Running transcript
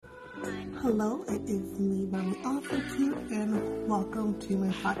Hello, it is me, Mommy Author Q, and welcome to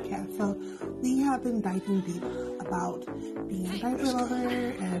my podcast. So, we have been diving deep about being a diaper lover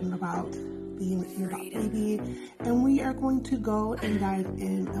and about being an adult baby, and we are going to go and dive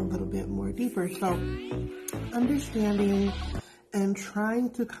in a little bit more deeper. So, understanding and trying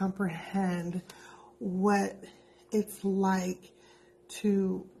to comprehend what it's like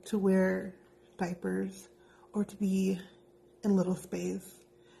to wear diapers or to be in little space,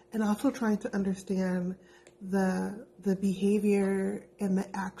 and also trying to understand the behavior and the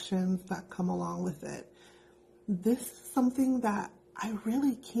actions that come along with it. This is something that I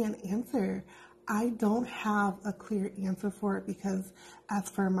really can't answer. I don't have a clear answer for it because, as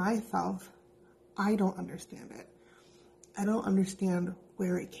for myself, I don't understand it. I don't understand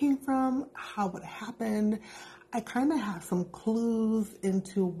where it came from, how it happened. I kind of have some clues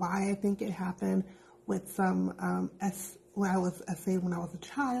into why I think it happened with some when I was a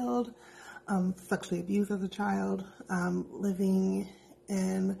child, sexually abused as a child, living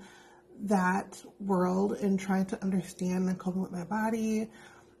in that world and trying to understand and coping with my body.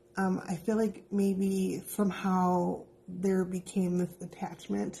 I feel like maybe somehow there became this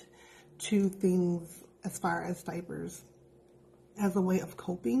attachment to things as far as diapers as a way of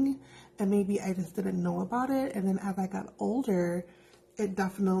coping, and maybe I just didn't know about it. And then as I got older, it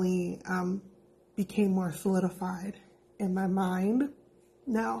definitely became more solidified in my mind.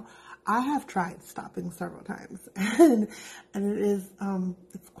 Now, I have tried stopping several times, and it is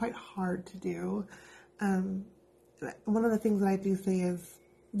it's quite hard to do. One of the things that I do say is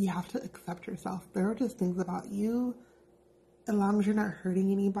you have to accept yourself. There are just things about you, as long as you're not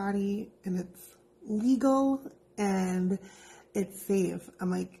hurting anybody and it's legal and it's safe.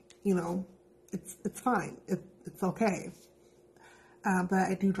 I'm like, it's fine. It's okay. But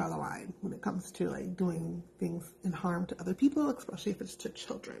I do draw the line when it comes to like doing things in harm to other people, especially if it's to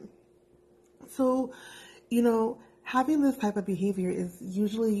children. So, having this type of behavior is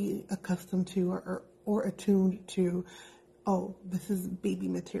usually accustomed to or attuned to, oh, this is baby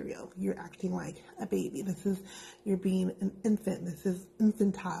material. You're acting like a baby. You're being an infant. This is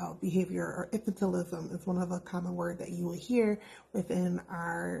infantile behavior, or infantilism is one of the common words that you will hear within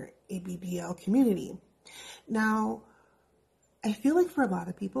our ABDL community. Now, I feel like for a lot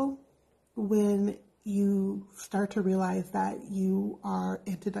of people, when you start to realize that you are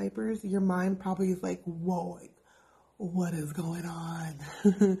into diapers, your mind probably is like, whoa, what is going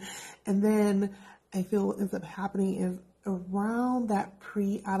on? And then I feel what ends up happening is around that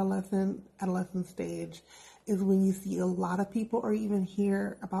adolescent stage is when you see a lot of people, or even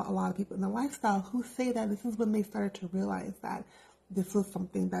hear about a lot of people in the lifestyle, who say that this is when they started to realize that this was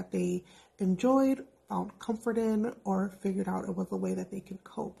something that they enjoyed, found comfort in, or figured out it was a way that they could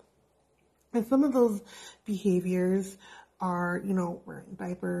cope. And some of those behaviors are, wearing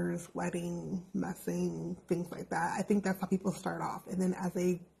diapers, wetting, messing, things like that. I think that's how people start off. And then as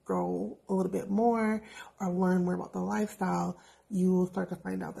they grow a little bit more or learn more about the lifestyle, you will start to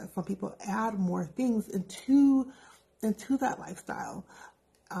find out that some people add more things into that lifestyle.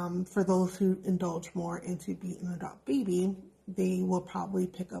 For those who indulge more into being an adult baby, they will probably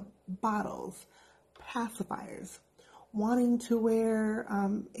pick up bottles, pacifiers, wanting to wear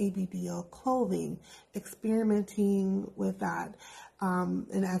ABDL clothing, experimenting with that.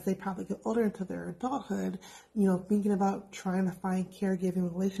 And as they probably get older into their adulthood, thinking about trying to find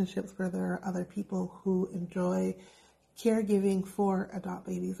caregiving relationships where there are other people who enjoy caregiving for adult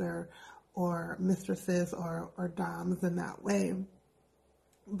babies or mistresses or doms in that way.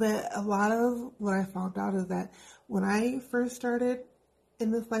 But a lot of what I found out is that when I first started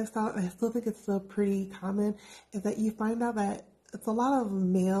in this lifestyle, and I still think it's still pretty common, is that you find out that it's a lot of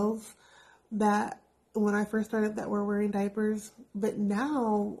males that when I first started that were wearing diapers, but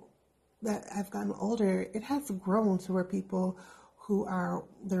now that I've gotten older, it has grown to where people who are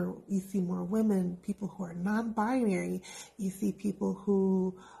there, you see more women, people who are non-binary, you see people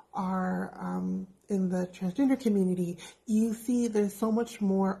who are in the transgender community. You see there's so much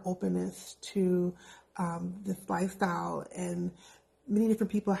more openness to this lifestyle, and many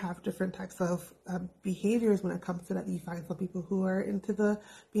different people have different types of behaviors when it comes to that. You find some people who are into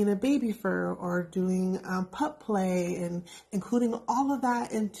being a baby fur or doing pup play, and including all of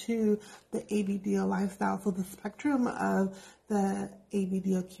that into the ABDL lifestyle. So the spectrum of the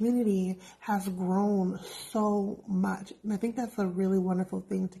ABDL community has grown so much. And I think that's a really wonderful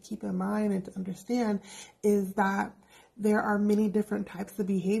thing to keep in mind and to understand, is that there are many different types of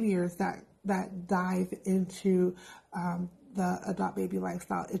behaviors that dive into the adopt baby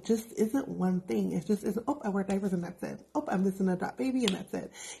lifestyle. It just isn't one thing. It just isn't, I wear diapers and that's it. I'm just an adopt baby and that's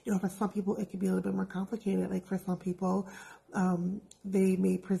it. For some people, it could be a little bit more complicated. Like for some people, They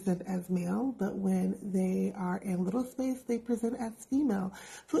may present as male, but when they are in little space, they present as female.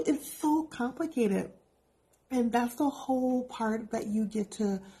 So it's so complicated. And that's the whole part that you get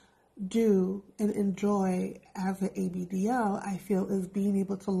to do and enjoy as an ABDL, I feel, is being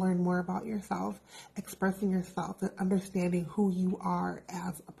able to learn more about yourself, expressing yourself, and understanding who you are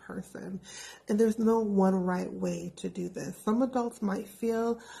as a person. And there's no one right way to do this. Some adults might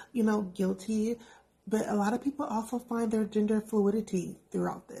feel, guilty, but a lot of people also find their gender fluidity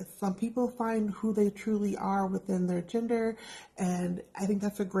throughout this. Some people find who they truly are within their gender, and I think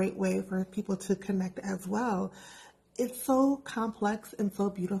that's a great way for people to connect as well. It's so complex and so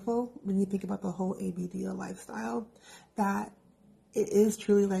beautiful when you think about the whole ABDL lifestyle that it is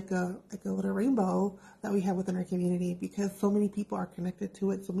truly like a little rainbow that we have within our community, because so many people are connected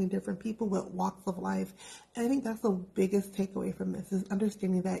to it, so many different people with walks of life. And I think that's the biggest takeaway from this, is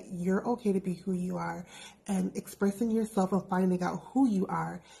understanding that you're okay to be who you are, and expressing yourself and finding out who you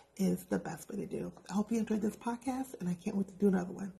are is the best way to do. I hope you enjoyed this podcast, and I can't wait to do another one.